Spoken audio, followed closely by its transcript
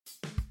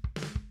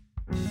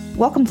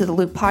Welcome to the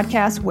Loop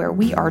Podcast, where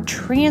we are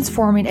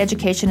transforming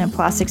education in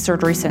plastic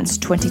surgery since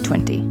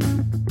 2020.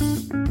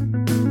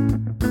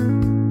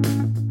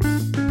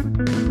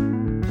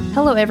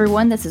 Hello,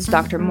 everyone. This is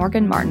Dr.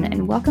 Morgan Martin,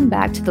 and welcome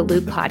back to the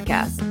Loop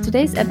Podcast.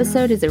 Today's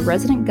episode is a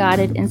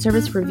resident-guided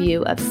in-service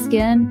review of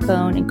skin,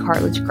 bone, and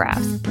cartilage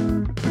grafts.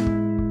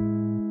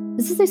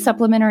 This is a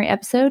supplementary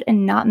episode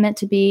and not meant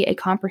to be a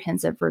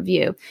comprehensive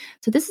review.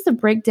 So this is a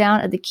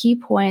breakdown of the key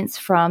points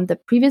from the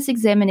previous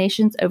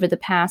examinations over the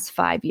past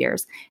 5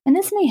 years. And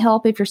this may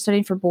help if you're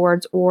studying for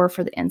boards or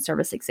for the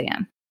in-service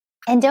exam.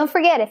 And don't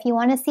forget, if you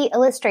want to see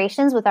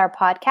illustrations with our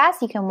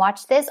podcast, you can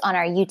watch this on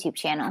our YouTube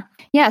channel.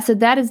 Yeah, so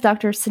that is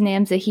Dr.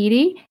 Sanam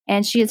Zahidi,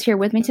 and she is here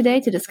with me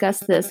today to discuss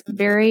this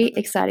very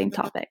exciting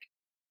topic.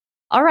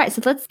 All right,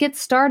 so let's get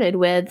started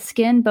with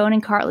skin, bone,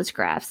 and cartilage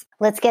grafts.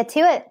 Let's get to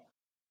it.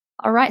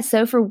 All right,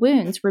 so for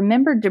wounds,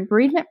 remember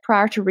debridement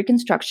prior to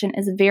reconstruction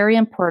is very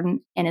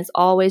important and is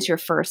always your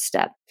first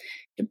step.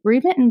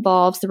 Debridement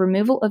involves the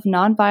removal of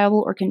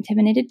non-viable or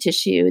contaminated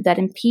tissue that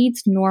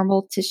impedes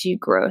normal tissue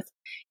growth.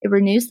 It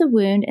renews the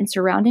wound and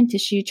surrounding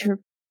tissue to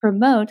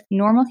promote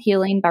normal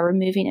healing by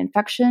removing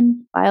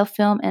infection,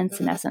 biofilm, and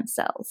senescent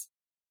cells.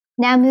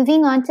 Now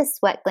moving on to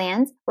sweat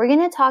glands, we're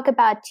going to talk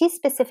about two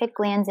specific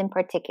glands in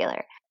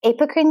particular,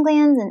 apocrine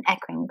glands and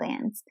eccrine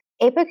glands.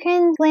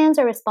 Apocrine glands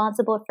are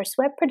responsible for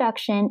sweat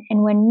production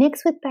and when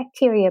mixed with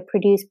bacteria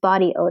produce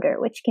body odor,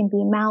 which can be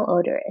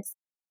malodorous.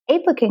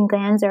 Apocrine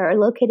glands are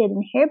located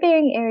in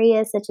hair-bearing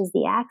areas such as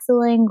the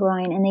axilla and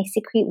groin, and they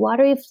secrete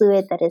watery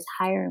fluid that is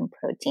higher in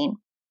protein.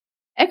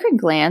 Eccrine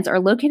glands are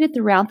located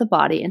throughout the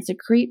body and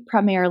secrete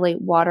primarily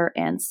water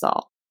and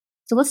salt.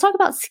 So let's talk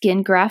about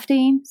skin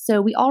grafting.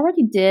 So we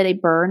already did a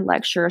burn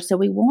lecture, so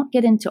we won't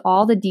get into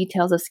all the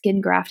details of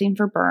skin grafting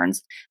for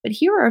burns, but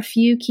here are a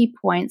few key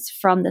points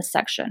from this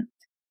section.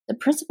 The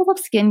principle of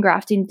skin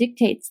grafting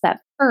dictates that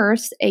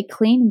first, a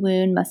clean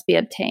wound must be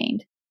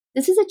obtained.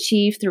 This is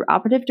achieved through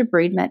operative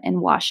debridement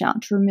and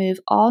washout to remove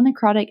all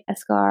necrotic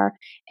eschar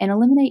and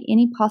eliminate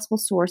any possible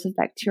source of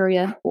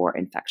bacteria or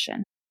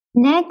infection.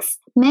 Next,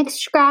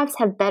 mixed grafts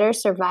have better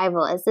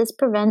survival as this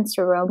prevents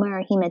seroma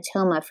or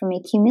hematoma from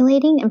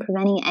accumulating and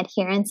preventing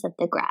adherence of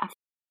the graft.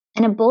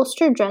 And a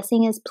bolster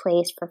dressing is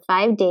placed for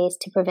 5 days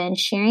to prevent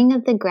shearing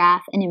of the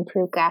graft and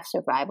improve graft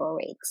survival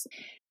rates.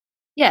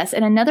 Yes,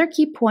 and another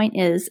key point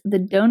is the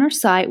donor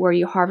site where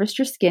you harvest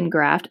your skin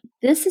graft.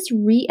 This is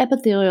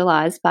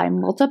re-epithelialized by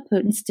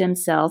multipotent stem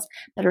cells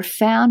that are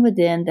found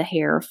within the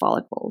hair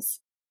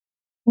follicles.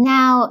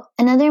 Now,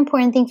 another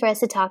important thing for us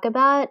to talk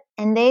about,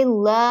 and they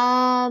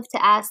love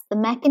to ask the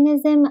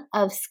mechanism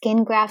of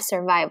skin graft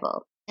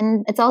survival.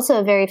 And it's also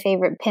a very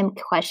favorite PIMP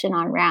question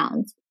on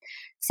rounds.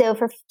 So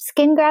for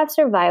skin graft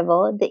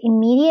survival, the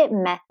immediate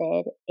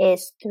method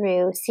is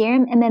through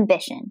serum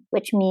imbibition,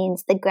 which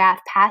means the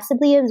graft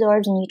passively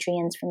absorbs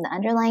nutrients from the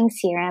underlying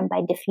serum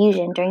by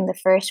diffusion during the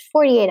first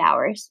 48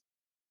 hours.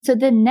 So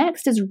then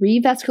next is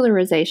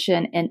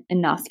revascularization and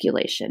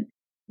inosculation.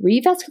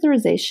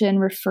 Revascularization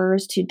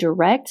refers to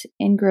direct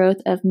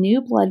ingrowth of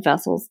new blood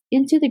vessels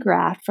into the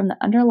graft from the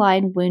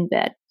underlying wound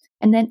bed.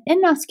 And then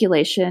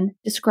inosculation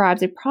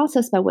describes a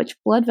process by which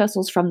blood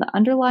vessels from the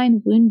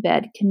underlying wound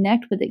bed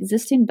connect with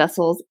existing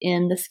vessels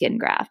in the skin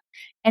graft.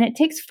 And it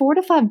takes 4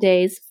 to 5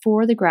 days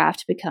for the graft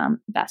to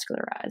become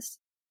vascularized.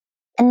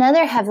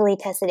 Another heavily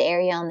tested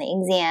area on the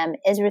exam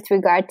is with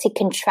regard to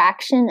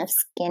contraction of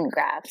skin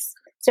grafts.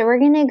 So we're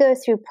going to go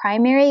through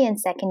primary and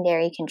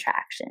secondary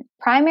contraction.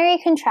 Primary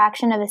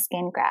contraction of a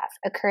skin graft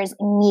occurs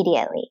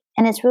immediately,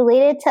 and it's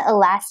related to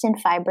elastin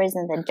fibers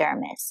in the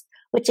dermis,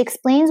 which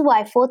explains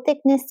why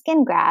full-thickness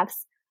skin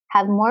grafts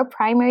have more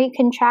primary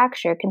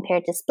contracture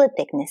compared to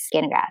split-thickness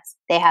skin grafts.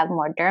 They have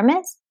more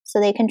dermis, so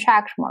they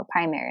contract more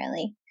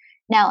primarily.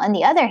 Now, on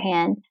the other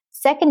hand,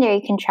 secondary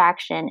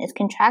contraction is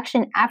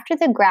contraction after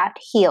the graft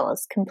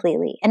heals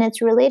completely, and it's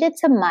related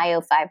to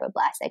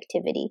myofibroblast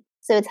activity.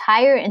 So it's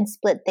higher in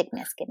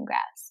split-thickness skin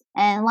grafts.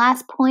 And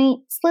last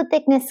point,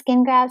 split-thickness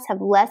skin grafts have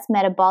less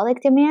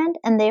metabolic demand,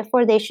 and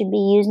therefore they should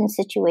be used in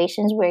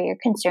situations where you're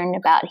concerned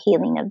about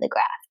healing of the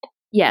graft.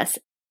 Yes.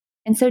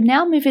 And so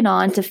now moving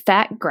on to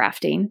fat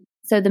grafting.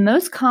 So the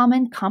most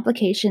common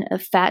complication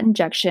of fat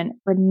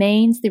injection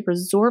remains the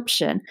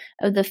resorption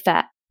of the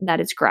fat that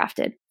is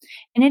grafted.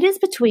 And it is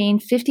between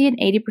 50 and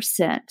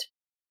 80%.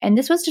 And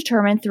this was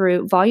determined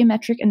through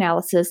volumetric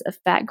analysis of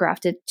fat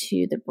grafted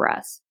to the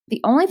breast.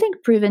 The only thing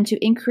proven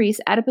to increase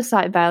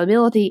adipocyte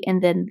viability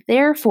and then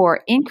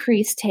therefore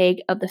increase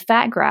take of the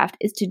fat graft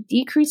is to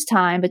decrease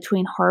time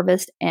between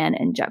harvest and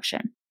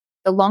injection.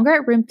 The longer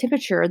at room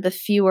temperature, the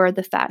fewer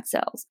the fat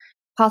cells,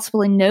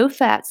 possibly no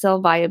fat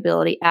cell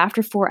viability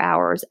after 4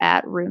 hours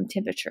at room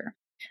temperature.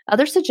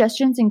 Other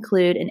suggestions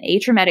include an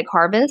atraumatic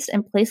harvest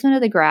and placement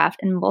of the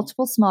graft in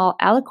multiple small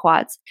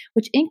aliquots,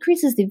 which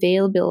increases the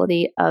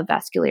availability of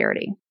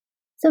vascularity.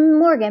 So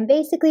Morgan,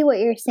 basically what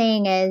you're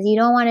saying is you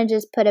don't want to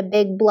just put a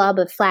big blob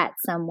of fat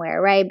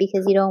somewhere, right?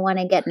 Because you don't want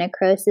to get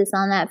necrosis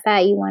on that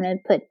fat. You want to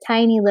put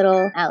tiny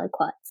little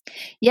aliquots.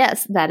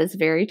 Yes, that is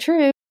very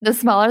true. The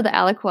smaller the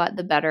aliquot,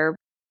 the better.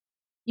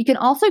 You can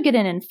also get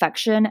an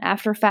infection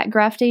after fat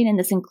grafting, and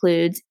this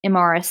includes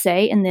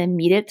MRSA in the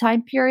immediate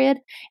time period,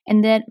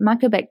 and then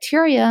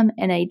mycobacterium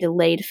in a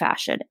delayed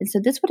fashion. And so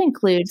this would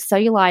include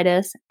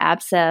cellulitis,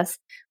 abscess,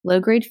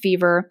 low-grade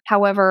fever.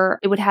 However,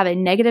 it would have a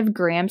negative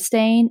gram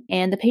stain,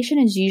 and the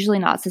patient is usually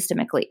not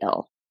systemically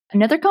ill.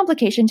 Another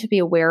complication to be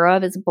aware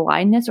of is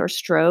blindness or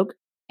stroke.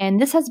 And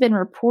this has been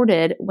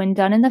reported when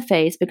done in the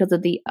face because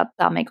of the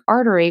ophthalmic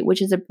artery,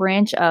 which is a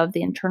branch of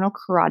the internal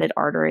carotid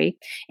artery,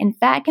 and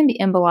fat can be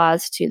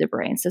embolized to the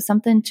brain. So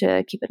something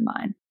to keep in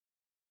mind.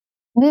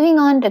 Moving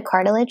on to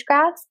cartilage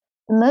grafts,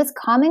 the most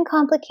common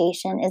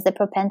complication is the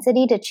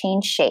propensity to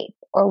change shape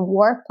or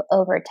warp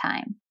over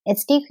time.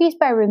 It's decreased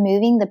by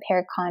removing the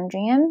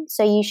perichondrium,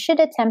 so you should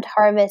attempt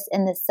harvest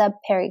in the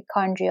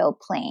subperichondrial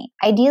plane.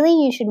 Ideally,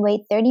 you should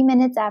wait 30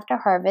 minutes after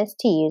harvest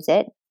to use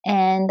it,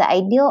 and the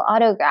ideal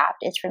autograft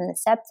is from the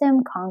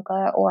septum,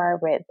 concha, or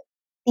rib.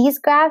 These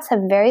grafts have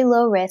very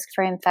low risk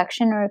for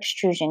infection or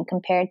extrusion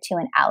compared to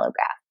an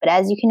allograft, but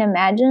as you can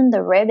imagine,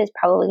 the rib is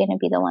probably going to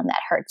be the one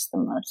that hurts the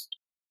most.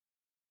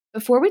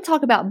 Before we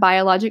talk about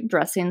biologic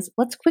dressings,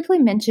 let's quickly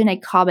mention a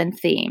common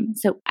theme.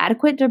 So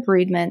adequate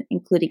debridement,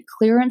 including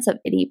clearance of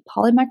any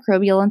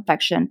polymicrobial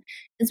infection,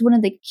 is one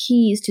of the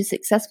keys to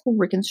successful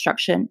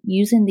reconstruction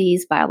using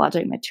these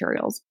biologic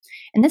materials.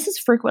 And this is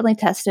frequently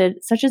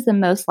tested, such as the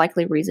most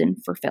likely reason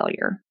for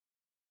failure.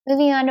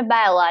 Moving on to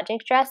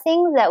biologic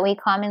dressings that we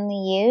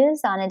commonly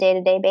use on a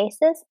day-to-day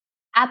basis.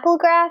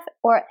 Applegraft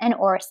and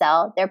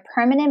Orcell, they're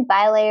permanent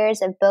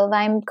bilayers of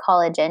bovine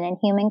collagen and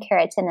human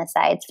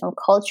keratinocytes from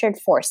cultured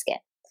foreskin.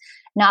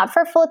 Not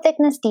for full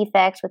thickness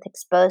defects with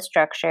exposed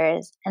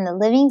structures, and the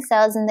living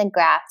cells in the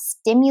graft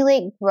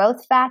stimulate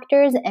growth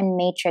factors and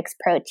matrix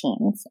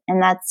proteins,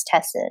 and that's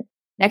tested.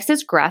 Next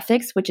is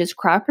Grafts, which is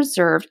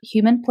cryopreserved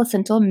human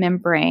placental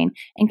membrane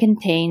and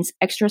contains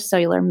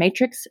extracellular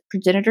matrix,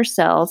 progenitor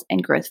cells,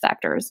 and growth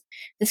factors.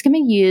 This can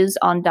be used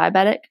on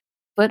diabetic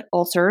foot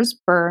ulcers,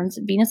 burns,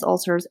 venous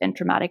ulcers, and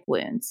traumatic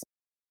wounds.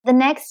 The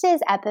next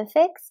is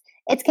Epifix.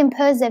 It's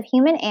composed of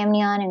human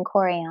amnion and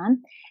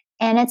chorion,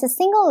 and it's a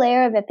single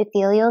layer of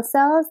epithelial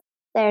cells.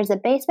 There's a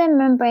basement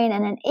membrane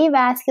and an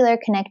avascular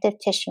connective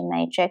tissue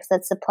matrix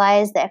that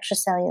supplies the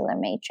extracellular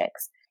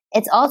matrix.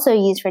 It's also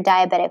used for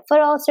diabetic foot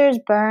ulcers,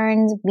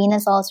 burns,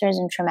 venous ulcers,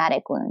 and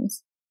traumatic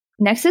wounds.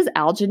 Next is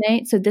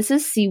Alginate. So this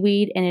is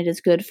seaweed, and it is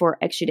good for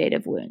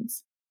exudative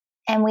wounds.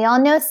 And we all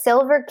know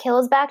silver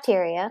kills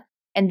bacteria.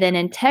 And then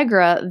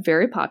Integra,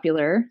 very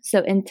popular.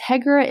 So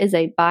Integra is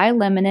a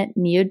bilaminate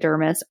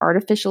neodermis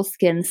artificial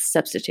skin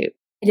substitute.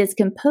 It is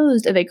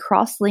composed of a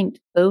cross-linked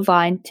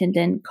bovine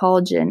tendon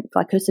collagen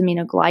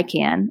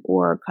glycosaminoglycan,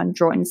 or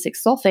chondroitin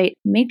 6-sulfate,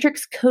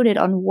 matrix coated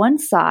on one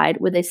side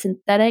with a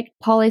synthetic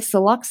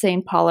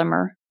polysiloxane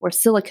polymer or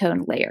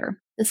silicone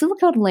layer. The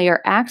silicone layer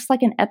acts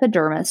like an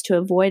epidermis to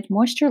avoid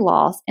moisture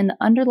loss in the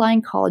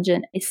underlying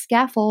collagen, a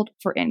scaffold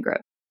for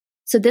ingrowth.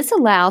 So this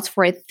allows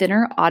for a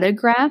thinner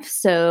autograft.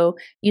 So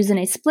using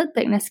a split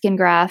thickness skin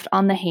graft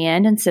on the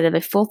hand instead of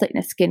a full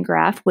thickness skin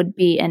graft would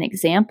be an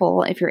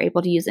example if you're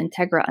able to use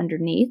Integra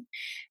underneath.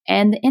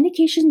 And the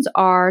indications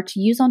are to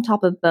use on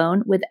top of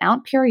bone without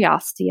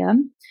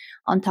periosteum,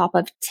 on top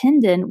of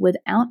tendon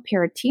without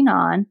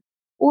peritoneum,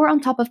 or on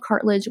top of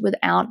cartilage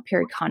without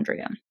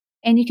perichondrium.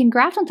 And you can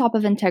graft on top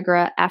of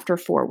Integra after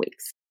 4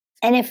 weeks.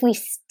 And if we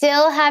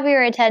still have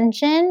your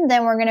attention,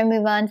 then we're going to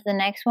move on to the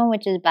next one,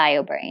 which is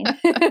BioBrain.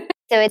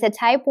 So it's a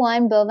type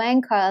 1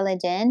 bovine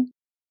collagen.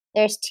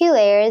 There's 2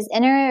 layers,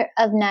 inner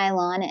of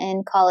nylon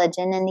and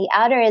collagen, and the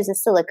outer is a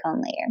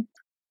silicone layer.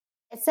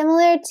 It's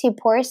similar to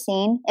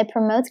porcine. It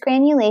promotes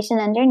granulation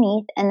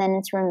underneath, and then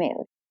it's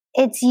removed.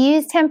 It's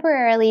used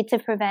temporarily to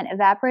prevent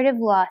evaporative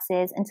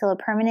losses until a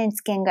permanent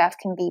skin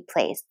graft can be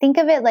placed. Think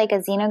of it like a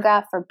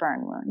xenograft for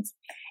burn wounds.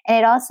 And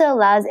it also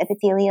allows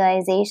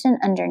epithelialization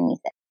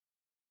underneath it.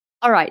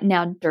 All right,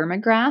 now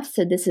dermagraft.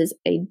 So this is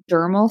a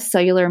dermal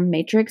cellular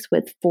matrix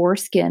with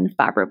foreskin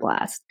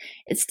fibroblasts.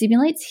 It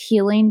stimulates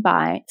healing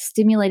by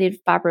stimulated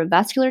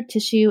fibrovascular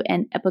tissue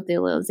and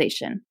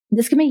epithelialization.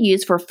 This can be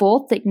used for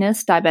full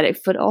thickness diabetic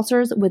foot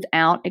ulcers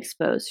without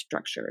exposed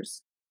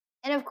structures.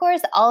 And of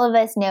course, all of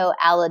us know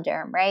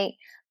Alloderm, right?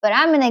 But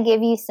I'm going to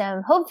give you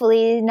some,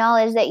 hopefully,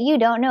 knowledge that you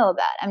don't know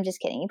about. I'm just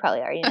kidding. You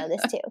probably already know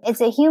this too. It's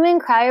a human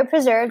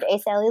cryopreserved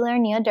acellular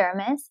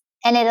neodermis.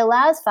 And it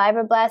allows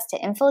fibroblasts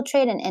to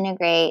infiltrate and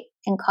integrate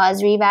and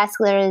cause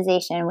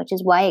revascularization, which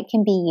is why it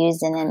can be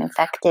used in an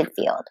infected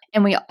field.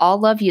 And we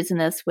all love using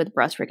this with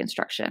breast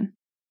reconstruction.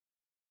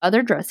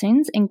 Other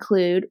dressings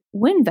include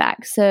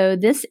WinVac. So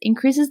this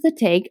increases the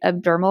take of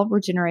dermal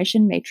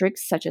regeneration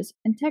matrix such as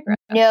Integra.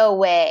 No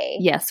way.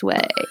 Yes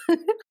way.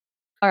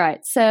 All right,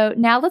 so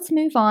now let's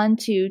move on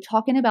to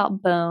talking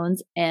about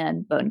bones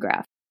and bone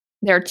graft.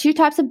 There are 2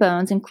 types of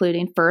bones,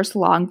 including first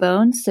long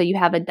bones. So you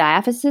have a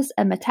diaphysis,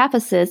 a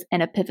metaphysis,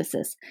 and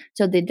epiphysis.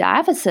 So the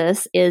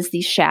diaphysis is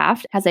the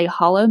shaft, has a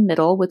hollow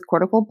middle with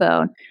cortical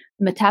bone.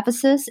 The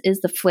metaphysis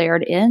is the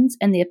flared ends,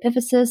 and the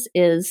epiphysis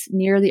is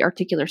near the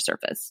articular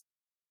surface.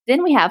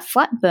 Then we have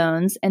flat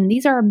bones, and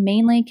these are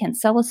mainly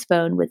cancellous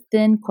bone with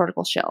thin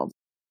cortical shells.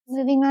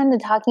 Moving on to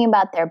talking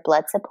about their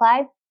blood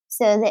supply.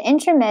 So the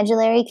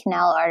intramedullary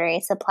canal artery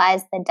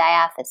supplies the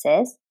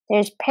diaphysis.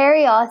 There's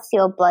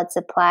periosteal blood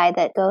supply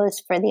that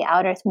goes for the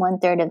outer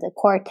 1/3 of the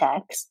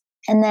cortex.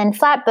 And then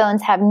flat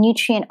bones have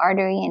nutrient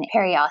artery and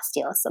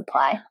periosteal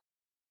supply.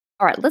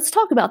 All right, let's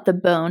talk about the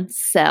bone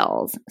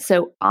cells.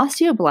 So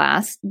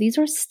osteoblasts, these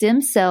are stem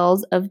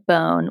cells of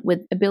bone with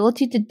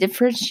ability to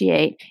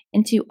differentiate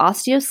into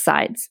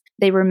osteocytes.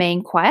 They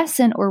remain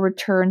quiescent or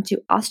return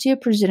to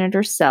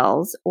osteoprogenitor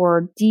cells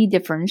or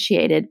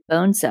dedifferentiated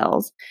bone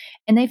cells,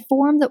 and they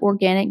form the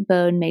organic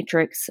bone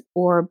matrix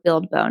or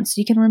build bone. So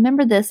you can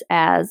remember this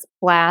as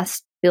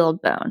blast,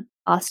 build bone,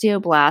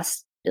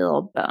 osteoblast,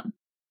 build bone.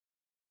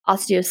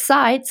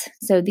 Osteocytes,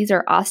 so these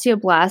are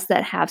osteoblasts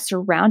that have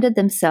surrounded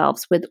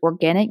themselves with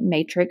organic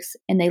matrix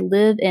and they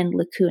live in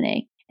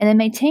lacunae and they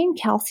maintain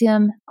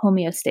calcium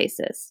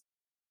homeostasis.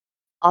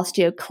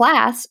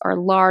 Osteoclasts are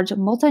large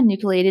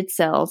multinucleated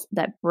cells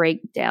that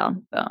break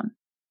down bone.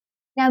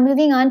 Now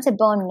moving on to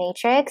bone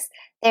matrix,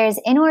 there's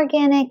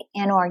inorganic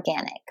and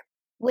organic.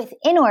 With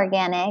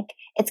inorganic,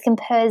 it's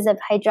composed of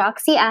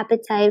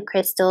hydroxyapatite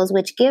crystals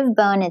which give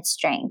bone its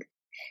strength.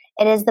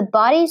 It is the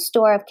body's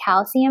store of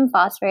calcium,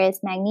 phosphorus,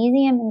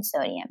 magnesium, and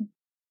sodium.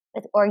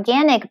 With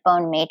organic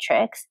bone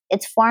matrix,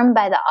 it's formed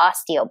by the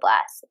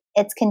osteoblast.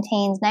 It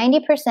contains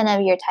 90%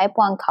 of your type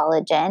 1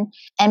 collagen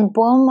and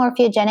bone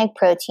morphogenic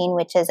protein,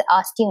 which has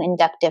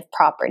osteoinductive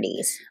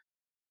properties.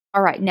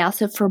 All right, now,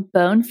 so for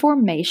bone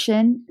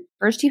formation,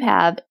 first you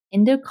have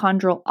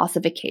endochondral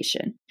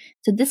ossification.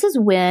 So this is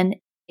when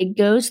it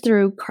goes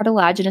through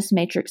cartilaginous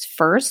matrix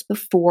first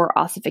before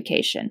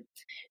ossification.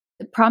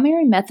 The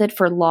primary method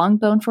for long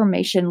bone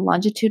formation,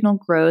 longitudinal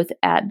growth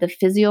at the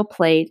physial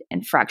plate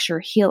and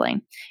fracture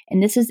healing,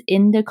 and this is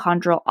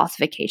endochondral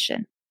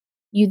ossification.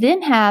 You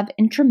then have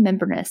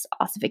intramembranous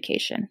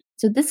ossification.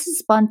 So this is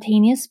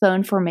spontaneous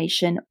bone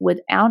formation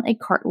without a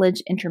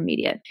cartilage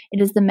intermediate.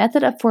 It is the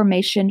method of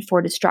formation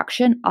for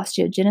destruction,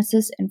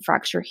 osteogenesis, and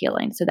fracture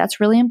healing. So that's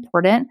really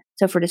important.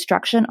 So for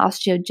destruction,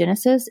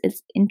 osteogenesis,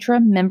 it's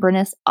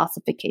intramembranous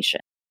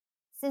ossification.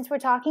 Since we're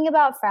talking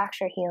about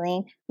fracture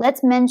healing,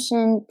 let's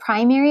mention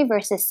primary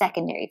versus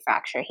secondary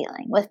fracture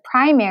healing. With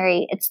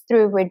primary, it's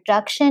through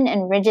reduction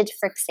and rigid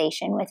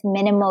fixation with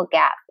minimal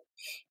gap.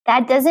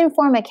 That doesn't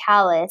form a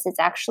callus. It's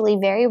actually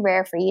very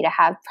rare for you to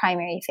have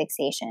primary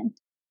fixation.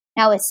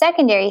 Now with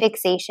secondary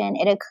fixation,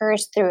 it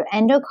occurs through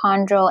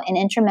endochondral and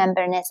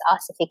intramembranous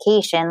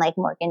ossification, like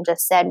Morgan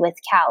just said, with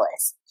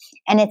callus.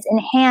 And it's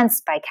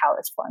enhanced by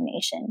callus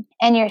formation.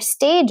 And your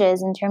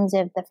stages in terms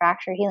of the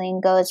fracture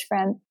healing goes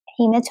from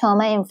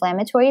hematoma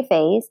inflammatory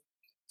phase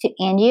to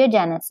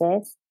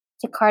angiogenesis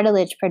to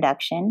cartilage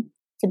production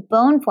to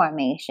bone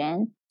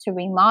formation to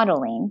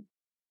remodeling.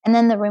 And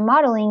then the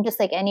remodeling, just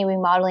like any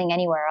remodeling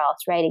anywhere else,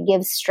 right? It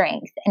gives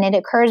strength and it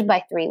occurs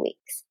by 3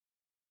 weeks.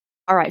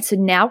 All right, so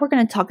now we're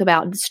going to talk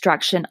about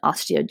destruction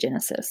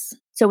osteogenesis.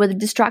 So with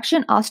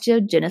destruction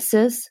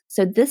osteogenesis,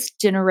 so this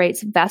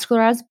generates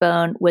vascularized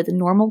bone with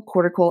normal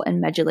cortical and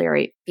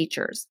medullary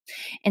features.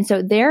 And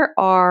so there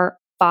are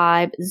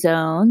 5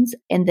 zones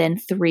and then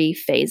 3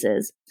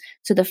 phases.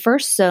 So the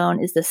first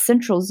zone is the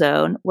central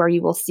zone where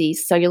you will see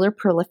cellular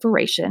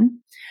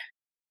proliferation.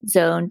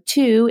 Zone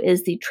 2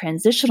 is the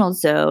transitional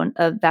zone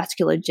of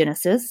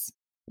vasculogenesis.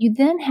 You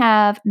then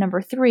have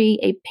number 3,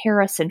 a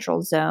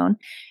paracentral zone,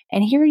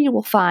 and here you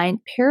will find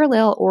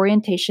parallel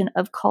orientation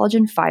of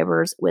collagen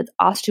fibers with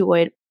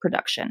osteoid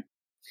production.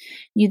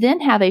 You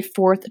then have a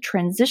 4th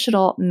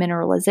transitional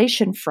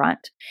mineralization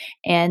front,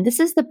 and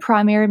this is the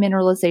primary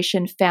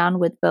mineralization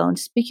found with bone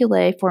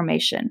spiculae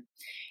formation.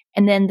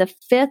 And then the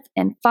 5th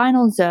and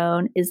final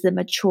zone is the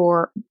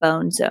mature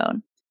bone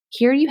zone.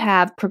 Here you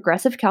have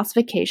progressive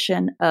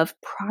calcification of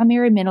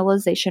primary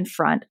mineralization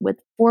front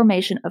with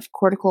formation of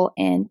cortical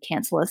and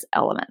cancellous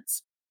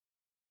elements.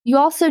 You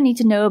also need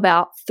to know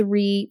about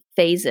 3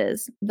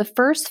 phases. The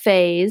first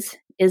phase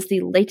is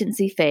the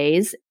latency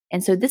phase.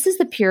 And so this is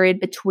the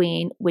period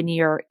between when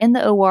you're in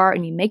the OR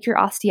and you make your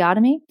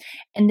osteotomy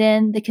and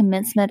then the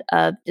commencement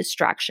of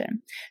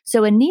distraction.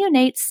 So in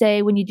neonates,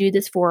 say when you do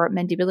this for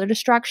mandibular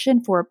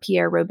distraction for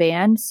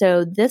Pierre-Robin,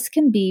 so this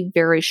can be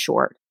very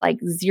short, like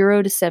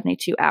 0 to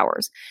 72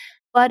 hours.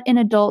 But in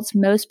adults,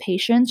 most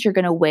patients, you're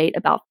going to wait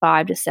about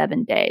 5 to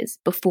 7 days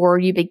before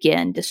you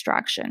begin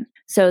distraction.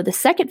 So the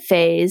second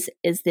phase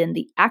is then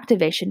the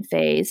activation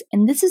phase,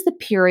 and this is the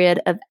period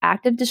of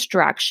active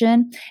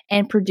distraction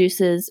and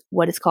produces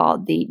what is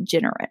called the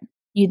generin.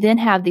 You then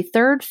have the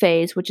third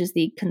phase, which is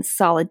the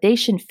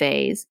consolidation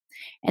phase,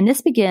 and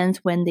this begins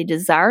when the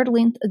desired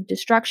length of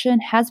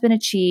distraction has been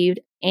achieved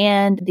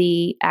and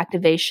the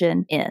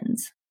activation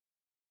ends.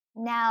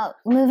 Now,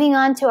 moving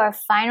on to our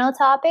final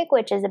topic,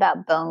 which is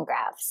about bone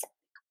grafts.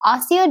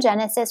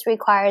 Osteogenesis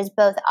requires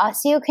both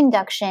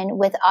osteoconduction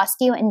with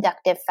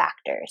osteoinductive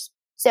factors.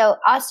 So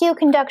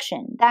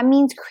osteoconduction, that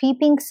means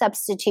creeping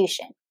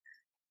substitution.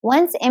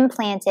 Once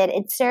implanted,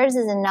 it serves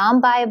as a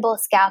non-viable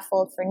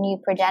scaffold for new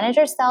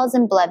progenitor cells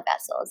and blood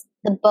vessels.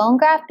 The bone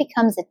graft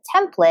becomes a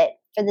template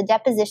for the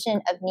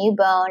deposition of new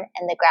bone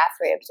and the graft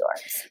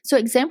reabsorbs. So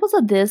examples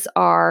of this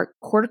are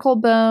cortical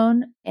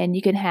bone, and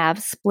you can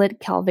have split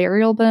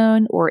calvarial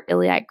bone or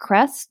iliac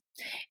crest.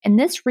 And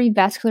this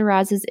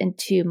revascularizes in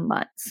 2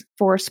 months.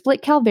 For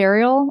split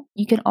calvarial,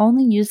 you can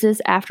only use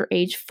this after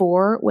age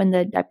 4 when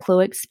the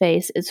diploic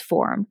space is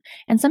formed.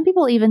 And some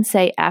people even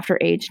say after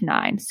age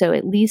 9, so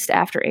at least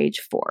after age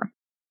 4.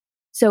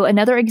 So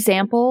another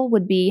example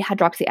would be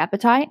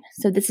hydroxyapatite.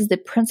 So this is the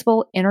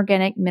principal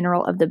inorganic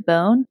mineral of the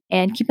bone.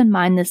 And keep in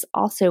mind, this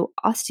also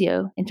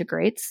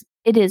osteointegrates.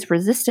 It is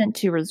resistant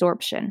to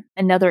resorption.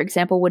 Another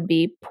example would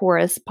be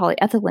porous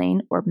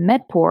polyethylene or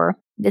medpor.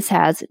 This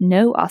has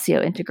no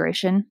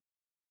osseointegration.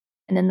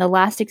 And then the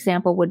last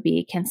example would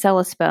be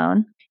cancellous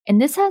bone.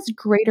 And this has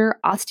greater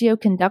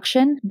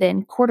osteoconduction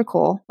than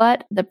cortical,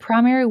 but the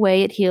primary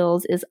way it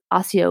heals is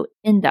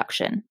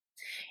osteoinduction.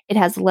 It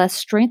has less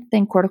strength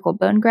than cortical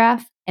bone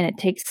graft, and it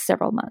takes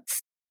several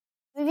months.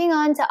 Moving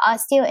on to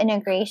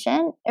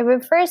osteointegration, it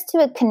refers to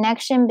a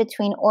connection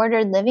between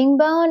ordered living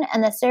bone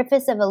and the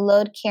surface of a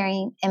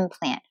load-carrying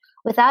implant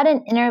without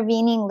an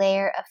intervening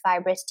layer of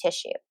fibrous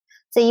tissue.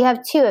 So you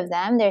have 2 of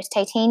them. There's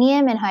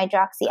titanium and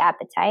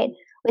hydroxyapatite.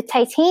 With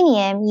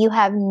titanium, you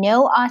have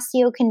no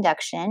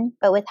osteoconduction,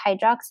 but with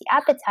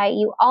hydroxyapatite,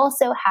 you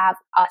also have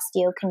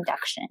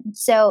osteoconduction.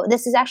 So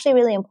this is actually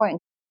really important.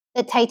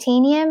 The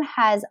titanium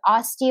has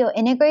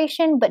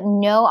osteointegration, but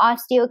no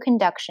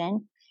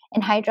osteoconduction.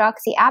 And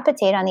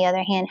hydroxyapatite, on the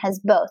other hand,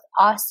 has both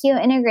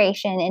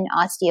osteointegration and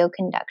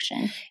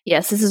osteoconduction.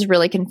 Yes, this is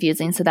really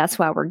confusing, so that's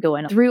why we're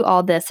going through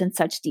all this in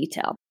such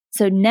detail.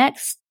 So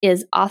next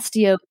is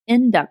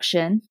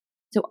osteoinduction.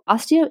 So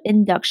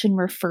osteoinduction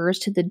refers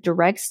to the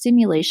direct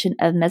stimulation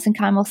of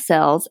mesenchymal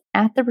cells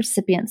at the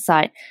recipient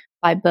site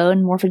by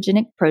bone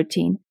morphogenic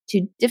protein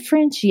to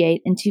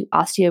differentiate into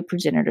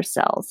osteoprogenitor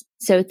cells.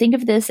 So think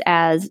of this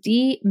as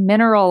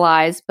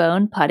demineralized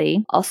bone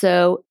putty,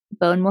 also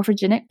bone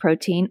morphogenic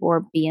protein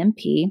or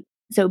BMP.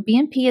 So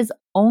BMP is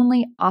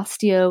only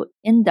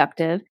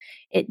osteoinductive.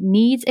 It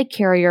needs a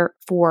carrier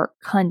for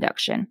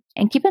conduction.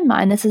 And keep in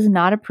mind, this is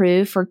not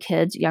approved for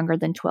kids younger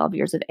than 12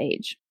 years of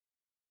age.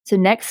 So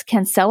next,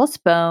 cancellous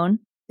bone.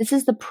 This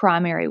is the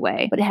primary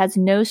way, but it has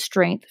no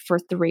strength for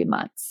 3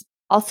 months.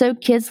 Also,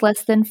 kids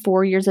less than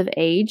 4 years of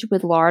age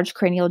with large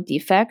cranial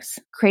defects,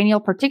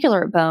 cranial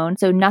particulate bone,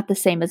 so not the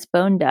same as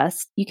bone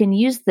dust, you can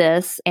use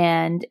this,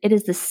 and it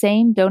is the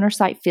same donor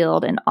site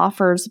field and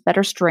offers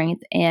better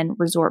strength, and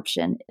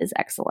resorption is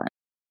excellent.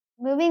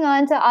 Moving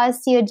on to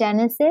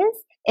osteogenesis,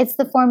 it's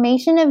the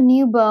formation of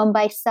new bone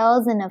by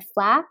cells in a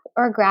flap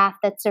or graft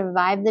that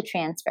survive the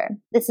transfer.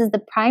 This is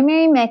the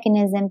primary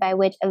mechanism by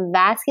which a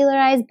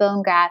vascularized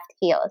bone graft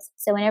heals.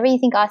 So whenever you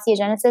think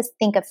osteogenesis,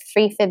 think of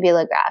free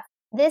fibula graft.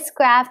 This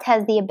graft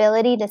has the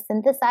ability to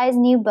synthesize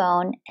new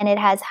bone, and it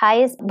has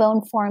highest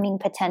bone forming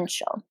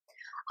potential.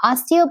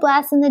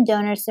 Osteoblasts in the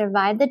donor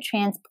survive the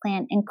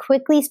transplant and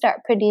quickly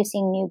start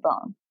producing new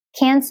bone.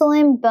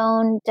 Cancelling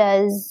bone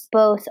does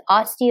both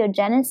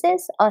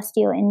osteogenesis,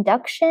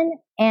 osteoinduction,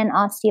 and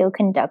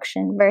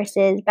osteoconduction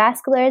versus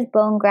vascularized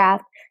bone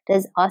graft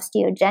does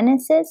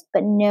osteogenesis,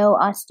 but no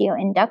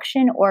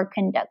osteoinduction or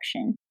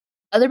conduction.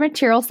 Other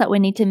materials that we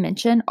need to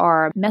mention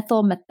are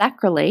methyl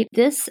methacrylate.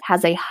 This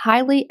has a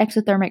highly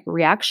exothermic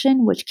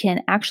reaction, which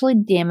can actually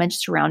damage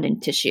surrounding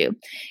tissue.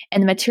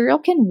 And the material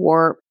can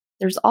warp.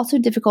 There's also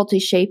difficulty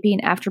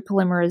shaping after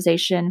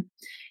polymerization.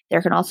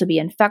 There can also be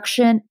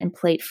infection and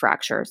plate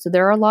fracture. So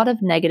there are a lot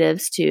of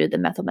negatives to the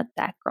methyl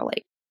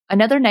methacrylate.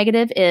 Another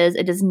negative is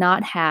it does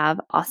not have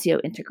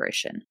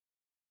osseointegration.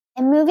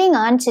 And moving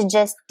on to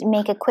just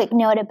make a quick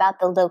note about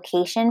the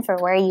location for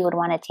where you would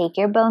want to take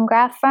your bone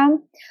graft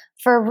from.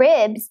 For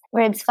ribs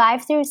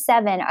 5 through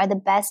 7 are the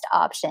best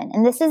option.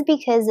 And this is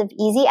because of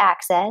easy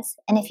access.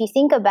 And if you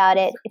think about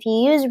it, if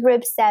you use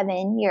rib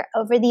 7, you're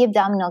over the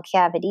abdominal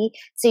cavity.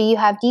 So you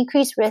have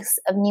decreased risks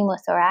of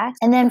pneumothorax.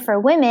 And then for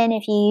women,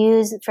 if you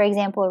use, for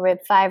example, rib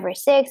 5 or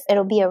 6,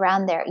 it'll be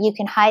around there. You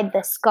can hide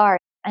the scar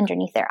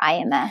underneath their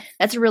IMF.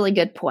 That's a really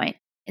good point.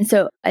 And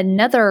so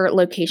another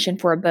location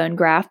for a bone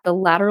graft, the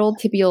lateral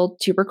tibial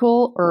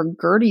tubercle or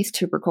Gerdy's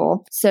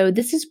tubercle. So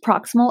this is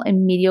proximal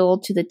and medial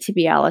to the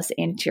tibialis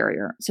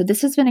anterior. So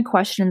this has been a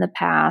question in the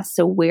past.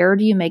 So where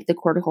do you make the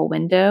cortical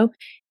window?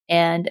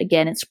 And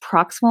again, it's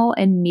proximal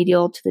and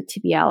medial to the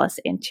tibialis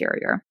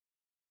anterior.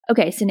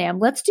 Okay, so now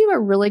let's do a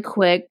really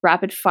quick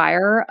rapid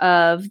fire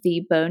of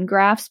the bone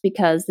grafts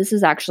because this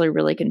is actually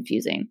really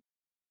confusing.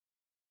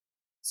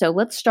 So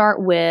let's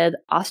start with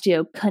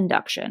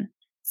osteoconduction.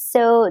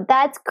 So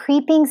that's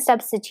creeping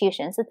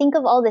substitution. So think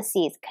of all the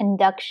C's,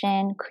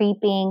 conduction,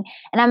 creeping.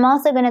 And I'm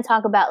also going to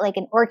talk about like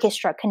an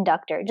orchestra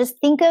conductor. Just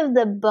think of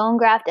the bone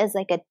graft as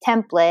like a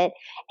template,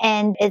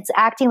 and it's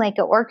acting like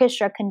an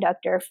orchestra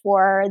conductor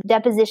for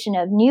deposition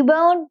of new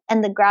bone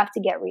and the graft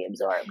to get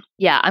reabsorbed.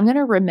 Yeah, I'm going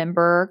to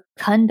remember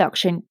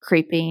conduction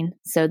creeping.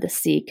 So the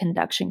C,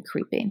 conduction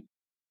creeping.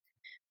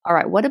 All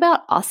right, what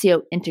about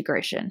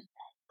osseointegration?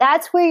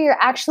 That's where you're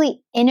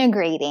actually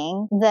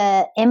integrating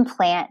the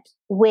implant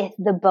with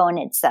the bone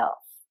itself.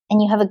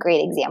 And you have a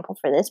great example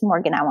for this.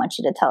 Morgan, I want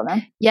you to tell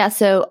them. Yeah,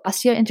 so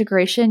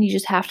osseointegration, you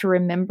just have to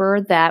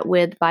remember that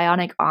with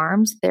bionic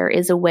arms, there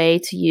is a way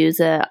to use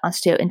an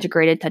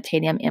osseointegrated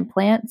titanium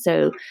implant.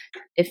 So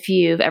if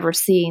you've ever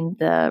seen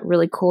the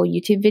really cool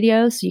YouTube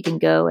videos, you can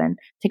go and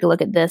take a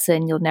look at this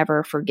and you'll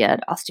never forget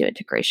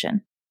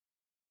osseointegration.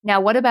 Now,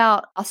 what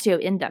about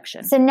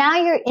osteoinduction? So now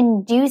you're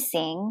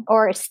inducing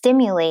or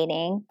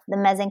stimulating the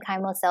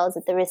mesenchymal cells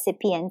at the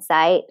recipient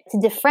site to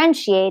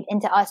differentiate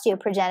into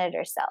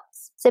osteoprogenitor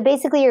cells. So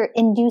basically, you're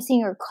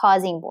inducing or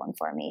causing bone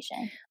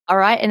formation. All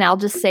right, and I'll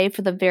just say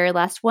for the very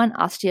last one,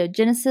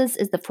 osteogenesis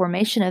is the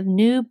formation of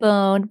new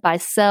bone by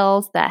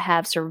cells that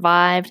have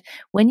survived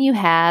when you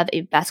have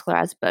a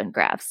vascularized bone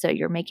graft. So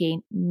you're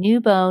making new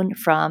bone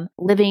from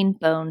living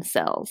bone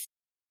cells.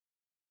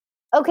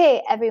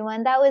 Okay,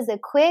 everyone, that was a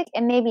quick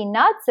and maybe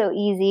not so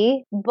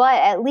easy, but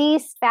at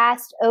least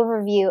fast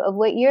overview of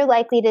what you're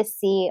likely to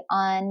see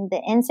on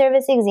the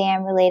in-service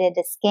exam related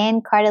to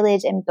skin,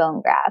 cartilage, and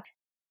bone graft.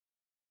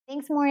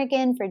 Thanks,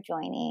 Morgan, for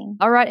joining.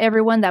 All right,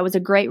 everyone. That was a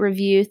great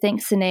review.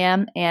 Thanks,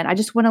 Sanam. And I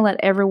just want to let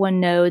everyone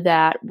know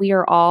that we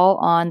are all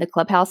on the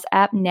Clubhouse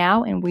app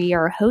now, and we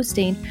are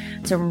hosting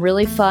some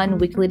really fun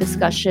weekly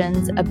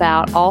discussions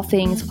about all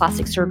things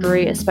plastic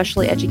surgery,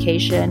 especially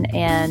education.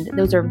 And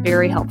those are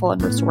very helpful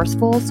and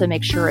resourceful. So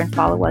make sure and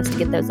follow us to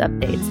get those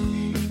updates.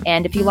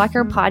 And if you like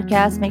our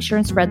podcast, make sure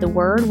and spread the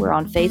word. We're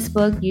on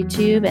Facebook,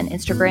 YouTube, and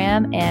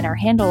Instagram, and our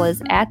handle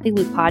is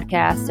 @TheLoop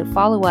Podcast. So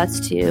follow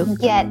us to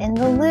get in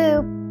the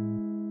loop.